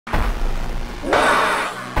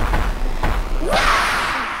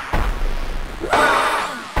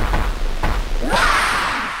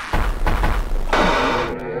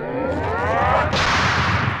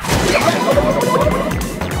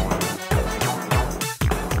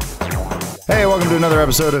Hey, welcome to another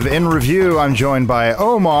episode of In Review. I'm joined by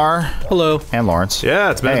Omar. Hello. And Lawrence.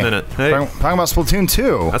 Yeah, it's been a minute. Hey. Talking about Splatoon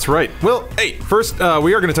 2. That's right. Well, hey, first,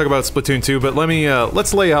 we are going to talk about Splatoon 2, but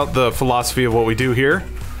let's lay out the philosophy of what we do here.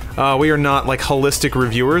 We are not, like, holistic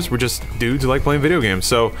reviewers. We're just dudes who like playing video games.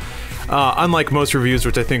 So, unlike most reviews,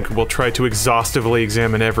 which I think will try to exhaustively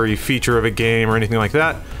examine every feature of a game or anything like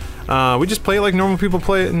that, we just play it like normal people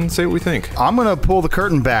play it and say what we think. I'm going to pull the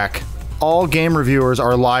curtain back. All game reviewers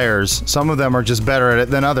are liars. Some of them are just better at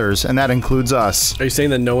it than others, and that includes us. Are you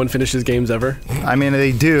saying that no one finishes games ever? I mean,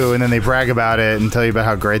 they do, and then they brag about it and tell you about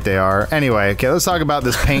how great they are. Anyway, okay, let's talk about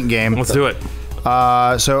this paint game. Let's do it.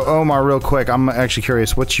 So, Omar, real quick, I'm actually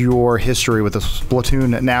curious, what's your history with the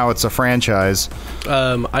Splatoon? Now it's a franchise.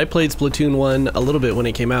 I played Splatoon 1 a little bit when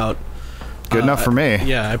it came out. Good enough for me.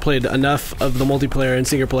 Yeah, I played enough of the multiplayer and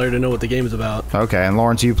single player to know what the game is about. Okay, and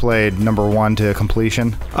Lawrence, you played number 1 to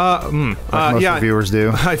completion? Like most reviewers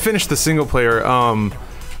do. I finished the single player.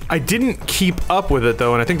 I didn't keep up with it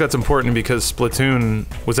though, and I think that's important because Splatoon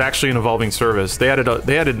was actually an evolving service. They added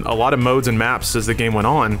a lot of modes and maps as the game went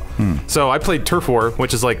on. So I played Turf War,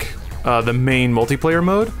 which is like the main multiplayer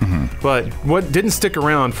mode, but what didn't stick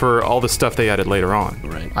around for all the stuff they added later on.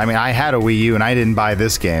 Right. I mean, I had a Wii U and I didn't buy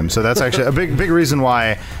this game, so that's actually a big reason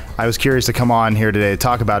why I was curious to come on here today to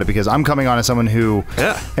talk about it, because I'm coming on as someone who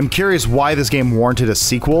am curious why this game warranted a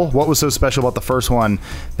sequel. What was so special about the first one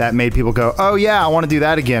that made people go, oh yeah, I want to do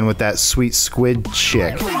that again with that sweet squid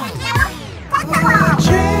chick?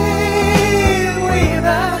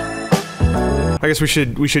 I guess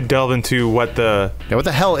we should delve into what the what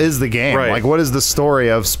the hell is the game? Right. Like, what is the story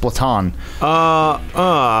of Splatoon?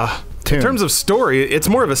 In terms of story, it's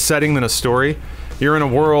more of a setting than a story. You're in a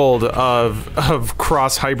world of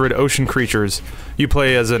cross-hybrid ocean creatures. You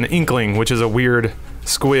play as an inkling, which is a weird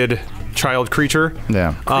squid child creature.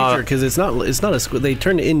 Yeah. Creature, because it's not a squid. They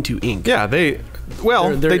turn into ink. Yeah, they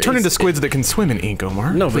turn into squids that can swim in ink,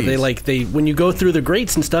 Omar. No, please. but when you go through the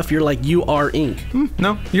grates and stuff, you're like, you are ink.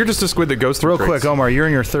 No, you're just a squid that goes through Real quick, Omar, you're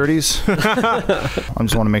in your 30s? I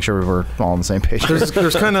just want to make sure we're all on the same page. There's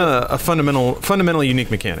kind of a fundamentally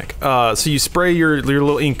unique mechanic. So you spray your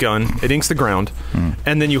little ink gun, it inks the ground,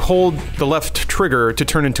 and then you hold the left trigger to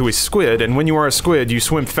turn into a squid, and when you are a squid, you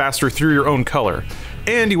swim faster through your own color.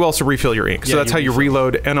 And you also refill your ink. So that's how you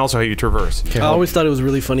reload and also how you traverse. I always thought it was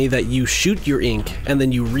really funny that you shoot your ink and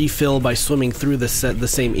then you refill by swimming through the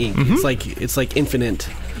same ink. It's like infinite,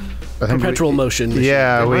 perpetual motion.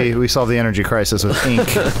 Yeah, we solved the energy crisis with ink.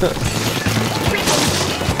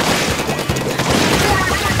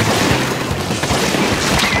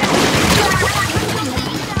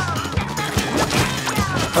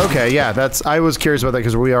 Okay, yeah, I was curious about that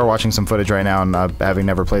because we are watching some footage right now, and having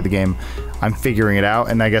never played the game, I'm figuring it out,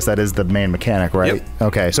 and I guess that is the main mechanic, right? Yep.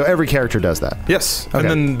 Okay, so every character does that. Yes, okay. And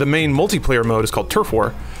then the main multiplayer mode is called Turf War,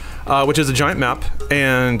 which is a giant map,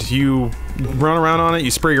 and you run around on it, you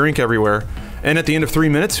spray your ink everywhere, and at the end of 3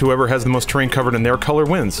 minutes, whoever has the most terrain covered in their color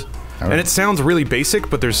wins. And it sounds really basic,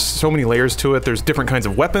 but there's so many layers to it. There's different kinds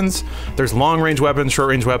of weapons. There's long-range weapons,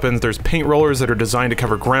 short-range weapons. There's paint rollers that are designed to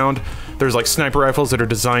cover ground. There's like sniper rifles that are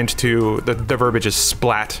designed to, the verbiage is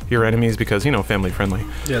splat your enemies because, you know, family-friendly.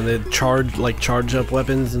 Yeah, they charge up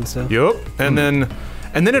weapons and stuff. Yup. And then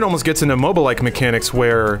it almost gets into MOBA-like mechanics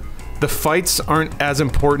where the fights aren't as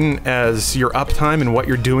important as your uptime and what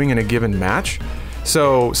you're doing in a given match.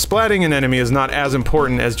 So, splatting an enemy is not as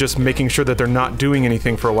important as just making sure that they're not doing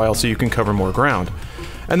anything for a while so you can cover more ground.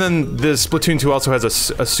 And then this Splatoon 2 also has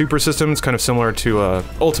a super system. It's kind of similar to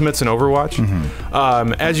Ultimates in Overwatch.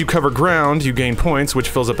 As you cover ground, you gain points, which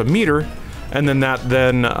fills up a meter, and then that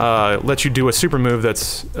lets you do a super move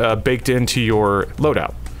that's baked into your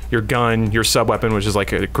loadout. Your gun, your sub-weapon, which is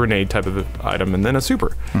like a grenade type of item, and then a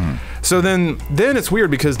super. So then it's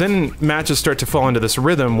weird because then matches start to fall into this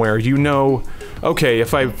rhythm where you know, okay,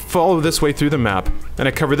 if I follow this way through the map and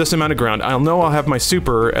I cover this amount of ground, I'll know I'll have my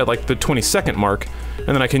super at like the 20-second mark, and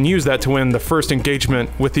then I can use that to win the first engagement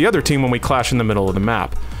with the other team when we clash in the middle of the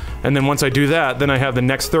map. And then once I do that, then I have the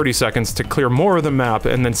next 30 seconds to clear more of the map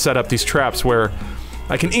and then set up these traps where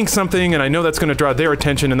I can ink something and I know that's going to draw their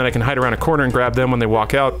attention, and then I can hide around a corner and grab them when they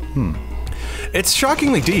walk out. It's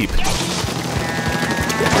shockingly deep.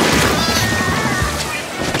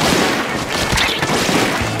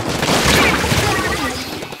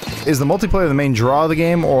 Is the multiplayer the main draw of the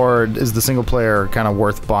game, or is the single player kind of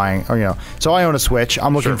worth buying? Or, you know, so I own a Switch.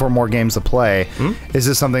 I'm looking for more games to play. Is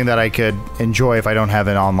this something that I could enjoy if I don't have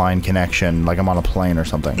an online connection, like I'm on a plane or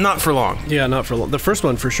something? Not for long. Yeah, not for long. The first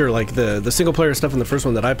one for sure. Like the single player stuff in the first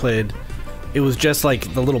one that I played, it was just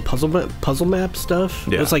like the little puzzle map stuff.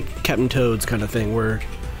 Yeah. It was like Captain Toad's kind of thing where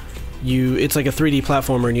it's like a 3D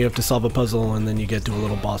platformer, and you have to solve a puzzle, and then you get to a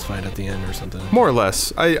little boss fight at the end or something. More or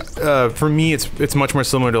less. For me, it's much more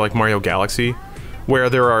similar to like Mario Galaxy, where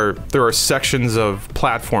there are sections of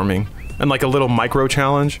platforming and like a little micro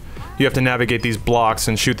challenge. You have to navigate these blocks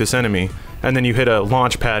and shoot this enemy, and then you hit a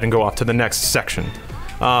launch pad and go off to the next section.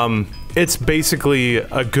 It's basically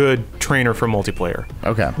a good trainer for multiplayer.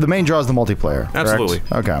 Okay. The main draw is the multiplayer. Absolutely.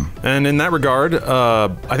 Correct? Okay. And in that regard,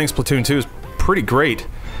 I think Splatoon 2 is pretty great.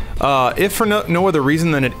 If for no other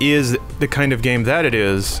reason than it is the kind of game that it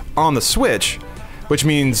is on the Switch, which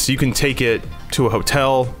means you can take it to a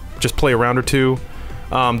hotel, just play a round or two.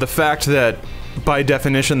 The fact that, by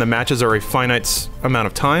definition, the matches are a finite amount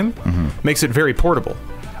of time makes it very portable.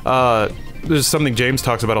 There's something James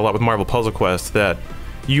talks about a lot with Marvel Puzzle Quest, that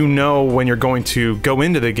you know when you're going to go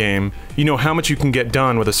into the game, you know how much you can get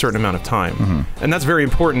done with a certain amount of time. And that's very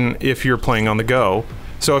important if you're playing on the go.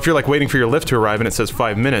 So if you're like waiting for your lift to arrive and it says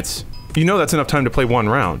 5 minutes, you know that's enough time to play one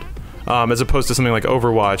round. As opposed to something like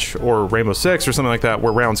Overwatch or Rainbow Six or something like that,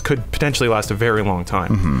 where rounds could potentially last a very long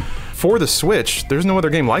time. For the Switch, there's no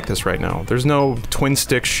other game like this right now. There's no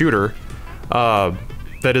twin-stick shooter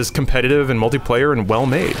that is competitive and multiplayer and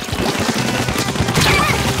well-made.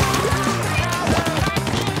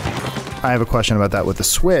 I have a question about that with the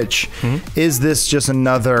Switch. Is this just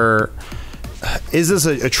another... Is this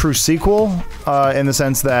a true sequel in the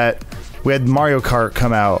sense that we had Mario Kart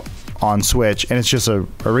come out on Switch and it's just a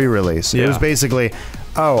re-release? Yeah. It was basically,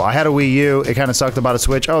 oh, I had a Wii U, it kind of sucked about a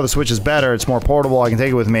Switch. Oh, the Switch is better, it's more portable, I can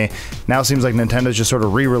take it with me. Now it seems like Nintendo's just sort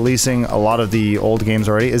of re-releasing a lot of the old games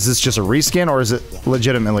already. Is this just a reskin or is it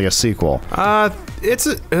legitimately a sequel? It's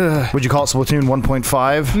a... Would you call it Splatoon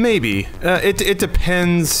 1.5? Maybe. It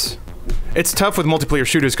depends. It's tough with multiplayer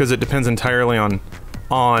shooters because it depends entirely on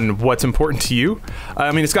what's important to you.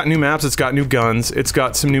 I mean, it's got new maps, it's got new guns, it's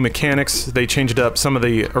got some new mechanics. They changed up some of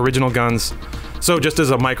the original guns. So just as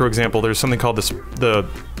a micro example, there's something called the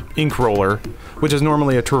ink roller, which is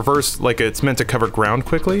normally a traverse, like it's meant to cover ground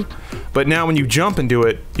quickly. But now when you jump and do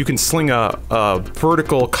it, you can sling a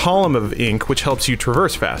vertical column of ink, which helps you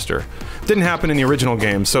traverse faster. Didn't happen in the original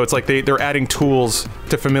game, so it's like they're adding tools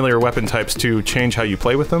to familiar weapon types to change how you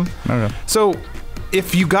play with them. Okay. So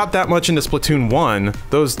if you got that much into Splatoon 1,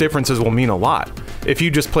 those differences will mean a lot. If you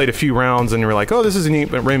just played a few rounds and you're like, oh, this is neat,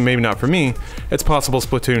 but maybe not for me, it's possible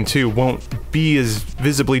Splatoon 2 won't be as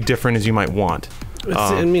visibly different as you might want.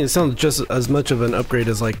 I mean, it sounds just as much of an upgrade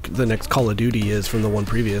as like the next Call of Duty is from the one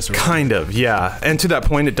previous. Right? Kind of, yeah. And to that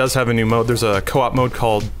point, it does have a new mode. There's a co-op mode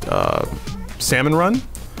called Salmon Run,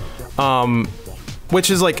 which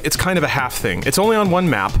is like, it's kind of a half thing. It's only on one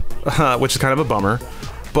map, which is kind of a bummer.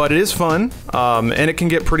 But it is fun, and it can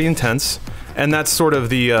get pretty intense. And that's sort of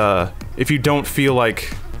the, if you don't feel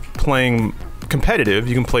like playing competitive,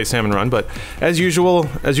 you can play Salmon Run. But as usual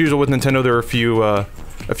with Nintendo, there are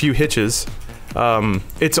a few hitches.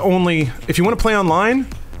 It's only, if you want to play online,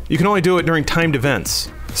 you can only do it during timed events.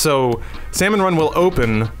 So Salmon Run will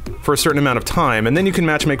open for a certain amount of time, and then you can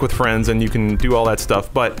matchmake with friends and you can do all that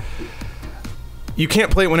stuff. But you can't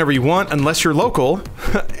play it whenever you want unless you're local.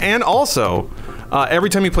 And also, every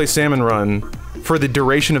time you play Salmon Run, for the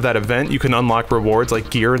duration of that event, you can unlock rewards like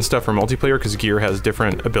gear and stuff for multiplayer, because gear has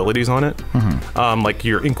different abilities on it. Like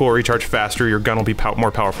your ink will recharge faster, your gun will be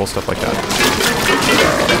more powerful, stuff like that.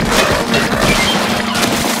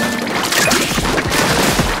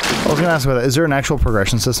 I was going to ask about that. Is there an actual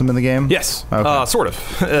progression system in the game? Yes, Okay. sort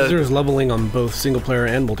of. There's leveling on both single player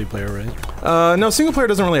and multiplayer, right? No, single player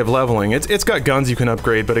doesn't really have leveling. It's got guns you can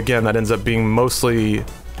upgrade, but again, that ends up being mostly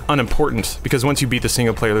unimportant, because once you beat the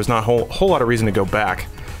single player, there's not a whole lot of reason to go back,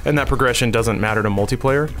 and that progression doesn't matter to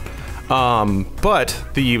multiplayer. But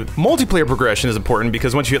the multiplayer progression is important,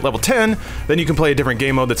 because once you hit level 10, then you can play a different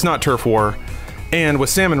game mode that's not Turf War, and with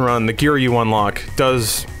Salmon Run, the gear you unlock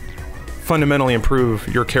does fundamentally improve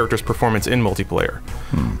your character's performance in multiplayer.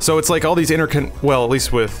 So it's like all these well, at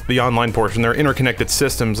least with the online portion, they're interconnected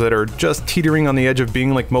systems that are just teetering on the edge of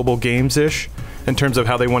being like mobile games-ish in terms of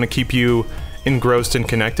how they want to keep you engrossed and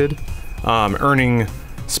connected, earning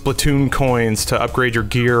Splatoon coins to upgrade your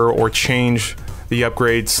gear or change the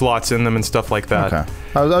upgrade slots in them and stuff like that. Okay.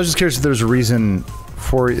 I was just curious if there's a reason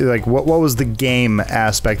for, like, what was the game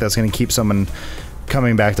aspect that's going to keep someone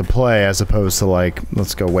coming back to play, as opposed to, like,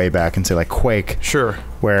 let's go way back and say like Quake. Sure.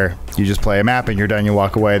 Where you just play a map and you're done, you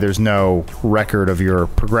walk away, there's no record of your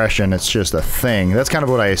progression, it's just a thing. That's kind of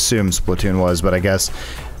what I assumed Splatoon was, but I guess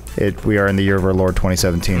we are in the year of our Lord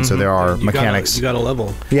 2017, so there are mechanics. You got a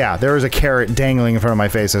level. Yeah, there is a carrot dangling in front of my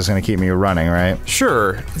face that's going to keep me running, right?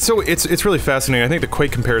 Sure. So it's really fascinating. I think the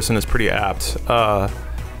Quake comparison is pretty apt.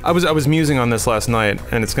 I was musing on this last night,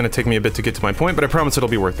 and it's going to take me a bit to get to my point, but I promise it'll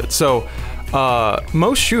be worth it. So,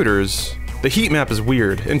 most shooters, the heat map is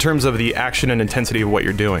weird in terms of the action and intensity of what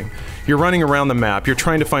you're doing. You're running around the map, you're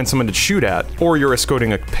trying to find someone to shoot at, or you're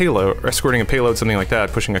escorting a payload, something like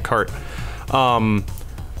that, pushing a cart.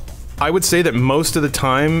 I would say that most of the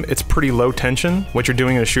time, it's pretty low tension, what you're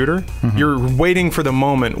doing in a shooter. Mm-hmm. You're waiting for the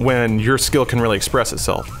moment when your skill can really express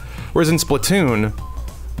itself. Whereas in Splatoon,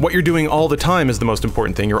 what you're doing all the time is the most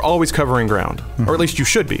important thing. You're always covering ground, or at least you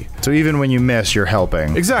should be. So even when you miss, you're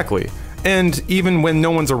helping. Exactly. And even when no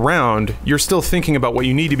one's around, you're still thinking about what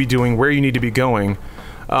you need to be doing, where you need to be going,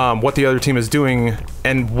 what the other team is doing,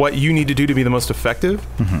 and what you need to do to be the most effective.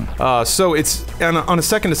 Mm-hmm. So it's on a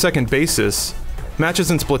second-to-second basis,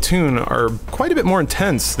 matches in Splatoon are quite a bit more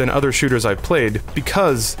intense than other shooters I've played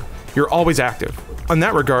because you're always active. In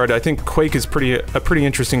that regard, I think Quake is a pretty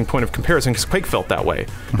interesting point of comparison because Quake felt that way.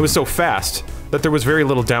 It was so fast that there was very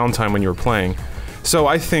little downtime when you were playing. So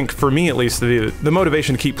I think, for me at least, the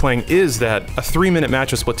motivation to keep playing is that a 3-minute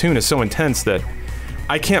match of Splatoon is so intense that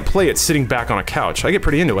I can't play it sitting back on a couch. I get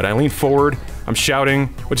pretty into it. I lean forward, I'm shouting,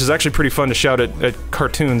 which is actually pretty fun to shout at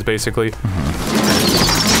cartoons, basically.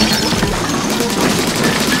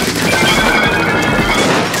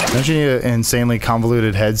 Don't you need an insanely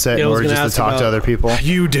convoluted headset in order just to talk to other people?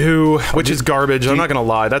 You do, which is garbage. I'm not gonna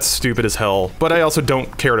lie, that's stupid as hell. But I also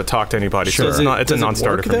don't care to talk to anybody, so it's a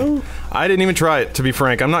non-starter for me. I didn't even try it, to be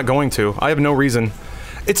frank. I'm not going to. I have no reason.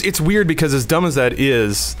 It's weird because as dumb as that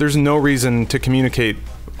is, there's no reason to communicate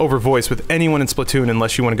over voice with anyone in Splatoon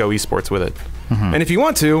unless you want to go esports with it. Mm-hmm. And if you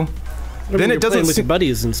want to, then it doesn't. With your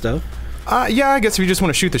buddies and stuff. Yeah, I guess if you just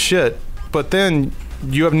want to shoot the shit, but then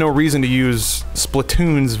you have no reason to use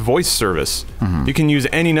Splatoon's voice service. Mm-hmm. You can use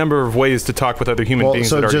any number of ways to talk with other human beings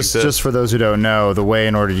that already exist. Just for those who don't know, the way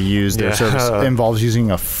in order to use their service involves using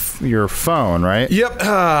your phone, right? Yep.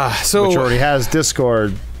 Which already has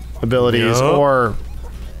Discord abilities or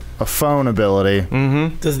a phone ability.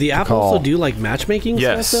 Mm-hmm. Does the app also do like matchmaking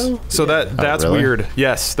stuff though? So that's weird.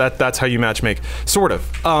 Yes, that's how you matchmake. Sort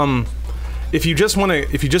of. If you just want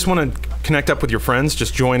to connect up with your friends,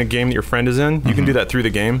 just join a game that your friend is in. You can do that through the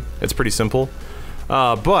game. It's pretty simple.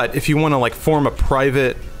 But if you want to like form a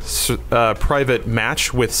private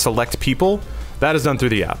match with select people, that is done through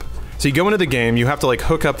the app. So you go into the game, you have to like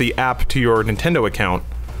hook up the app to your Nintendo account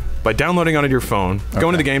by downloading onto your phone. Go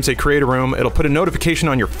into the game, say create a room. It'll put a notification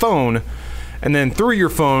on your phone, and then through your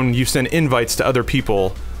phone you send invites to other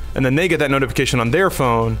people. And then they get that notification on their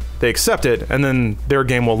phone, they accept it, and then their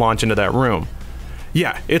game will launch into that room.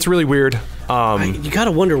 Yeah, it's really weird. You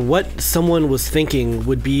gotta wonder what someone was thinking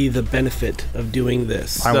would be the benefit of doing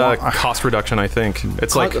this. Cost reduction, I think.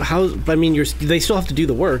 It's like how. I mean, they still have to do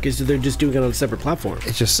the work. They're just doing it on a separate platform.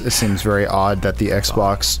 It seems very odd that the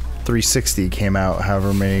Xbox 360 came out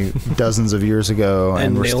however many dozens of years ago,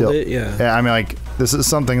 and we're nailed still. It, yeah. I mean, like this is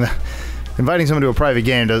something that. Inviting someone to a private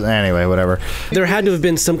game doesn't... Anyway, whatever. There had to have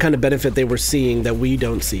been some kind of benefit they were seeing that we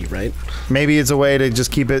don't see, right? Maybe it's a way to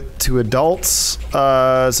just keep it to adults,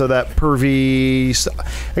 so that pervy...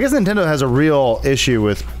 I guess Nintendo has a real issue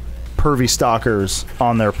with pervy stalkers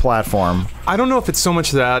on their platform. I don't know if it's so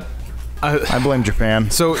much that... I blame Japan.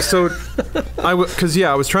 I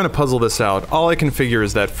was trying to puzzle this out. All I can figure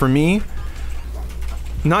is that for me,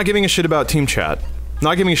 not giving a shit about team chat,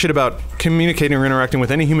 not giving a shit about communicating or interacting with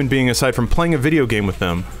any human being aside from playing a video game with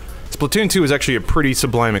them, Splatoon 2 is actually a pretty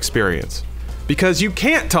sublime experience. Because you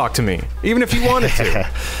can't talk to me, even if you wanted to.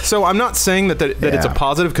 So I'm not saying that it's a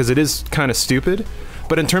positive, because it is kind of stupid.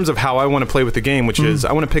 But in terms of how I want to play with the game, which is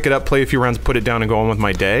I want to pick it up, play a few rounds, put it down, and go on with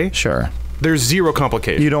my day. Sure. There's zero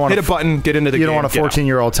complication. You don't want hit a button, get into the game. You don't want a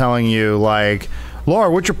 14-year-old telling you, like...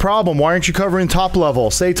 Laura, what's your problem? Why aren't you covering top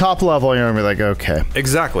level? Say top level. You're going to be like, okay.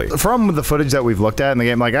 Exactly. From the footage that we've looked at in the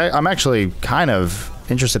game, like I'm actually kind of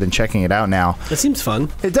interested in checking it out now. It seems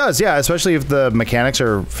fun. It does, yeah, especially if the mechanics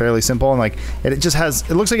are fairly simple and like it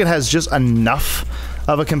looks like it has just enough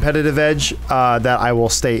of a competitive edge that I will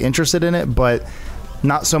stay interested in it, but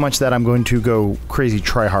not so much that I'm going to go crazy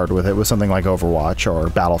try hard with it with something like Overwatch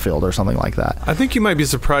or Battlefield or something like that. I think you might be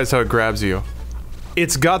surprised how it grabs you.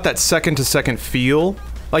 It's got that second-to-second feel.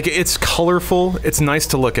 Like, it's colorful, it's nice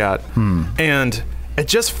to look at, and it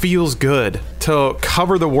just feels good to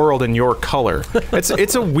cover the world in your color.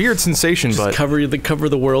 It's a weird sensation, but cover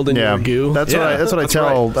the world in your goo. That's what I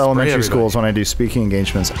tell elementary schools when I do speaking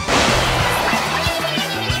engagements.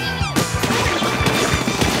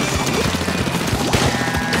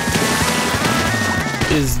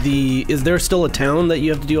 Is is there still a town that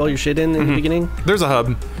you have to do all your shit in the beginning? There's a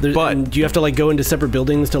hub, but do you have to like go into separate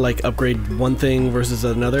buildings to like upgrade one thing versus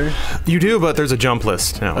another? You do, but there's a jump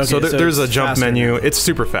list now. Okay, so there's a jump menu. now. It's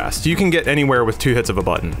super fast. You can get anywhere with 2 hits of a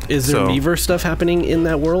button. Is there Miiverse stuff happening in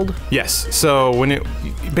that world? Yes. So when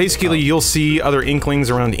basically you'll see other inklings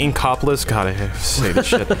around Inkopolis. God, I have to say this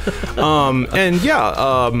shit. And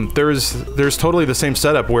yeah, there's totally the same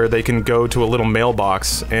setup where they can go to a little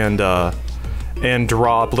mailbox and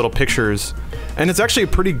draw up little pictures, and it's actually a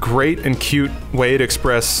pretty great and cute way to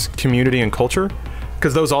express community and culture,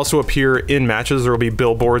 because those also appear in matches. There will be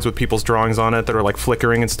billboards with people's drawings on it that are like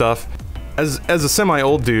flickering and stuff. As a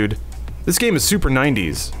semi-old dude, this game is super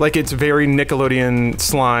 90s. Like, it's very Nickelodeon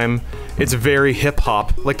slime. It's very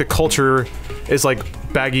hip-hop. Like, the culture is like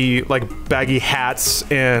baggy hats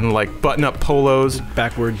and like button-up polos,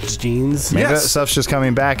 backwards jeans. Maybe that stuff's just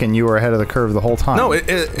coming back, and you were ahead of the curve the whole time. No, it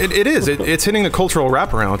is. It's hitting the cultural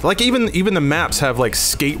wraparound. Like even the maps have like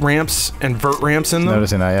skate ramps and vert ramps in them.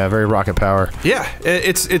 Noticing that, yeah, very Rocket Power. Yeah,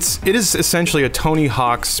 it is essentially a Tony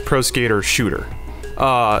Hawk's Pro Skater shooter,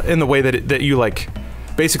 in the way that you like.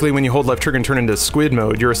 Basically, when you hold left trigger and turn into squid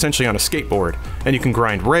mode, you're essentially on a skateboard, and you can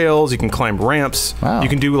grind rails, you can climb ramps, you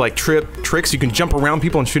can do like tricks, you can jump around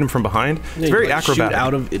people and shoot them from behind. It's very like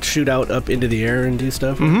acrobatic. Shoot out up into the air and do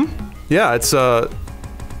stuff. Yeah, it's I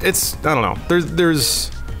don't know.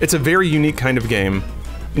 It's a very unique kind of game.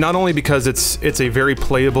 Not only because it's a very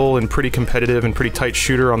playable and pretty competitive and pretty tight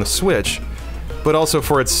shooter on the Switch, but also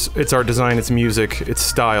for its art design, its music, its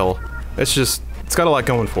style. It's got a lot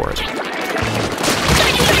going for it.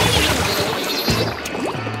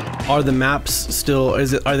 Are the maps still?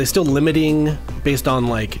 Are they still limiting based on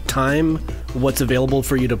like time? What's available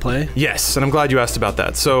for you to play? Yes, and I'm glad you asked about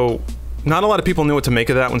that. So, not a lot of people knew what to make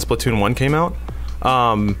of that when Splatoon 1 came out.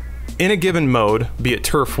 In a given mode, be it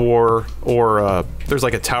Turf War or there's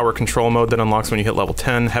like a tower control mode that unlocks when you hit level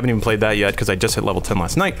 10. Haven't even played that yet because I just hit level 10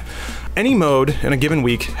 last night. Any mode in a given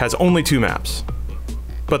week has only 2 maps,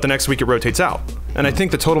 but the next week it rotates out. And I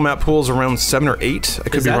think the total map pool is around 7 or 8. I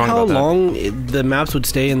could be wrong about that. Is that how long the maps would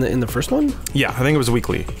stay in the first one? Yeah, I think it was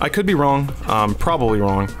weekly. I could be wrong, probably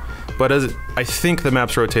wrong, but I think the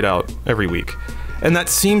maps rotate out every week. And that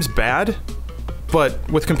seems bad,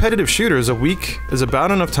 but with competitive shooters, a week is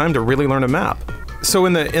about enough time to really learn a map. So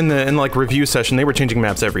in the like review session, they were changing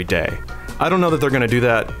maps every day. I don't know that they're going to do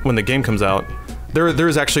that when the game comes out. There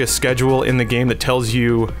is actually a schedule in the game that tells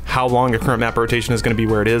you how long a current map rotation is going to be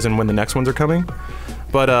where it is and when the next ones are coming.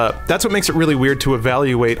 But that's what makes it really weird to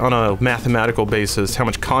evaluate on a mathematical basis how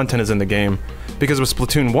much content is in the game. Because with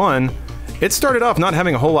Splatoon 1, it started off not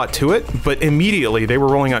having a whole lot to it, but immediately they were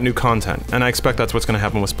rolling out new content. And I expect that's what's going to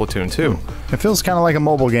happen with Splatoon 2. It feels kind of like a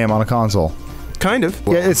mobile game on a console. Kind of.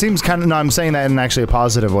 Yeah, it seems kind of, no, I'm saying that in actually a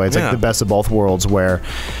positive way. It's like the best of both worlds where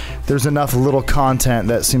there's enough little content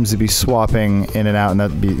that seems to be swapping in and out, and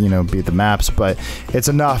that be the maps, but it's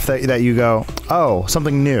enough that you go, oh,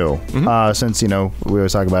 something new. Since we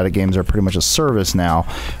always talk about it, games are pretty much a service now.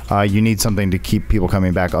 You need something to keep people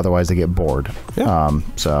coming back, otherwise they get bored. Yeah.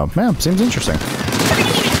 So yeah, seems interesting.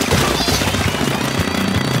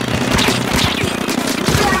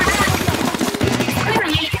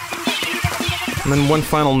 And then one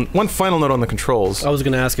final note on the controls. I was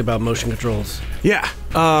going to ask about motion controls. Yeah.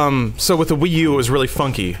 So with the Wii U, it was really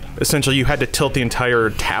funky. Essentially, you had to tilt the entire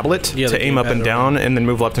tablet to aim up and down, and then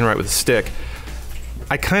move left and right with the stick.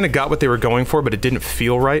 I kind of got what they were going for, but it didn't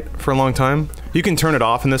feel right for a long time. You can turn it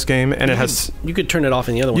off in this game, and you could turn it off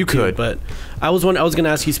in the other one. You could, but I was going to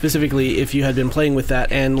ask you specifically if you had been playing with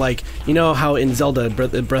that, and like how in Zelda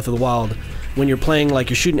Breath of the Wild, when you're playing, like,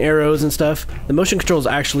 you're shooting arrows and stuff, the motion controls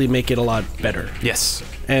actually make it a lot better. Yes.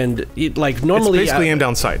 And like normally, it's basically aim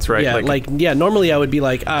down sights, right? Yeah, normally I would be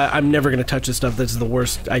like, I'm never going to touch this stuff. This is the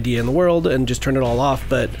worst idea in the world, and just turn it all off.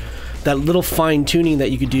 But that little fine tuning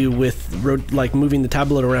that you could do with like moving the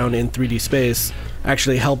tablet around in 3D space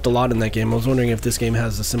actually helped a lot in that game. I was wondering if this game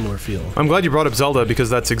has a similar feel. I'm glad you brought up Zelda, because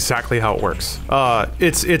that's exactly how it works.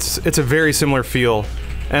 It's a very similar feel,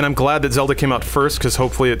 and I'm glad that Zelda came out first, because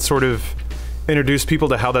hopefully it sort of introduced people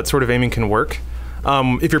to how that sort of aiming can work.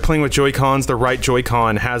 If you're playing with Joy-Cons, the right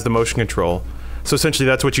Joy-Con has the motion control. So essentially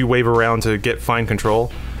that's what you wave around to get fine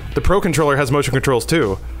control. The Pro controller has motion controls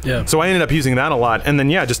too. Yeah. So I ended up using that a lot, and then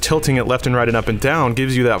just tilting it left and right and up and down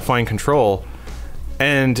gives you that fine control.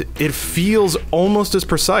 And it feels almost as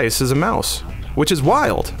precise as a mouse, which is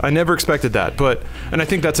wild. I never expected that, and I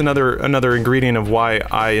think that's another ingredient of why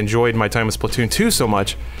I enjoyed my time with Splatoon 2 so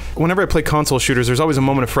much. Whenever I play console shooters, there's always a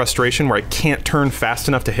moment of frustration where I can't turn fast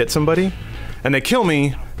enough to hit somebody, and they kill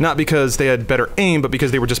me, not because they had better aim, but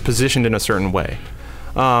because they were just positioned in a certain way.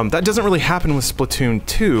 That doesn't really happen with Splatoon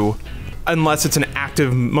 2 unless it's an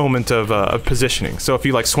active moment of positioning. So if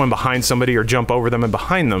you like swim behind somebody or jump over them and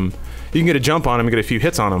behind them, you can get a jump on them and get a few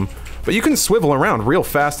hits on them. But you can swivel around real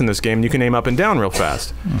fast in this game, and you can aim up and down real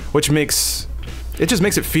fast, which just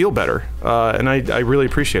makes it feel better. And I really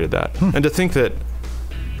appreciated that. And to think that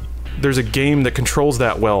there's a game that controls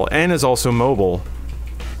that well and is also mobile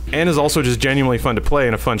and is also just genuinely fun to play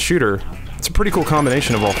and a fun shooter, it's a pretty cool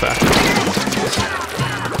combination of all factors.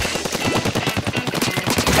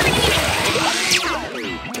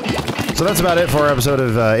 So that's about it for our episode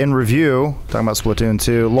of In Review, talking about Splatoon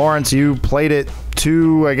 2. Lawrence, you played it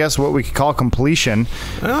to, I guess, what we could call completion.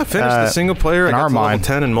 Well, I finished the single player. I got to level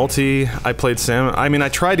 10 in multi. I played Sam. I mean, I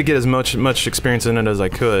tried to get as much experience in it as I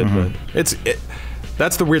could, but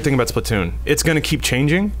that's the weird thing about Splatoon. It's going to keep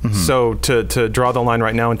changing, so to draw the line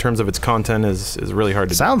right now in terms of its content is really hard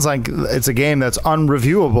to do. Sounds like it's a game that's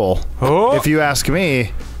unreviewable, if you ask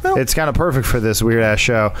me. Well, it's kind of perfect for this weird-ass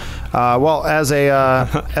show. Well, as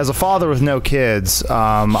a father with no kids,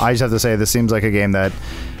 I just have to say this seems like a game that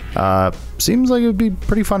seems like it would be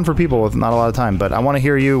pretty fun for people with not a lot of time. But I want to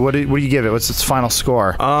hear you. What do you give it? What's its final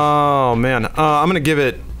score? Oh man, I'm gonna give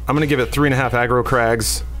it 3.5 aggro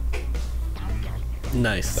crags.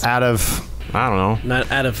 Nice. Out of, I don't know. Not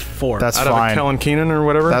out of 4. That's out fine. Of Kellen Keenan or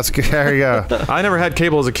whatever. That's good. There you go. I never had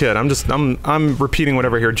cable as a kid. I'm repeating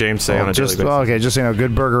whatever I hear James say on a daily basis. Okay, just so you know,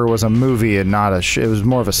 Good Burger was a movie and not a. It was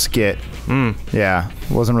more of a skit. Yeah,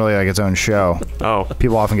 it wasn't really like its own show. Oh,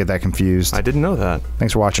 people often get that confused. I didn't know that.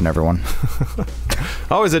 Thanks for watching, everyone.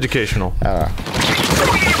 Always educational.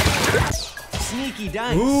 Sneaky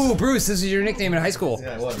dice. Ooh, Bruce, this is your nickname in high school.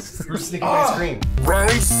 Yeah, it was. Bruce Sneaky Ice Cream. Round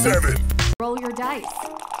 7. Roll your dice.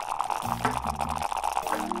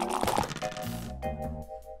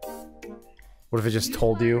 What if it just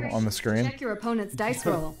told you on the screen? Check your opponent's dice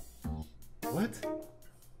roll. What?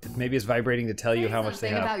 Maybe it's vibrating to tell you how much they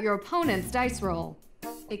Something have. about your opponent's dice roll.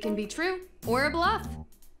 It can be true or a bluff.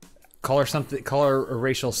 Call her something. Call her a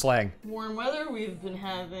racial slang. Warm weather we've been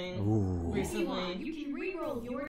having recently. You can re-roll your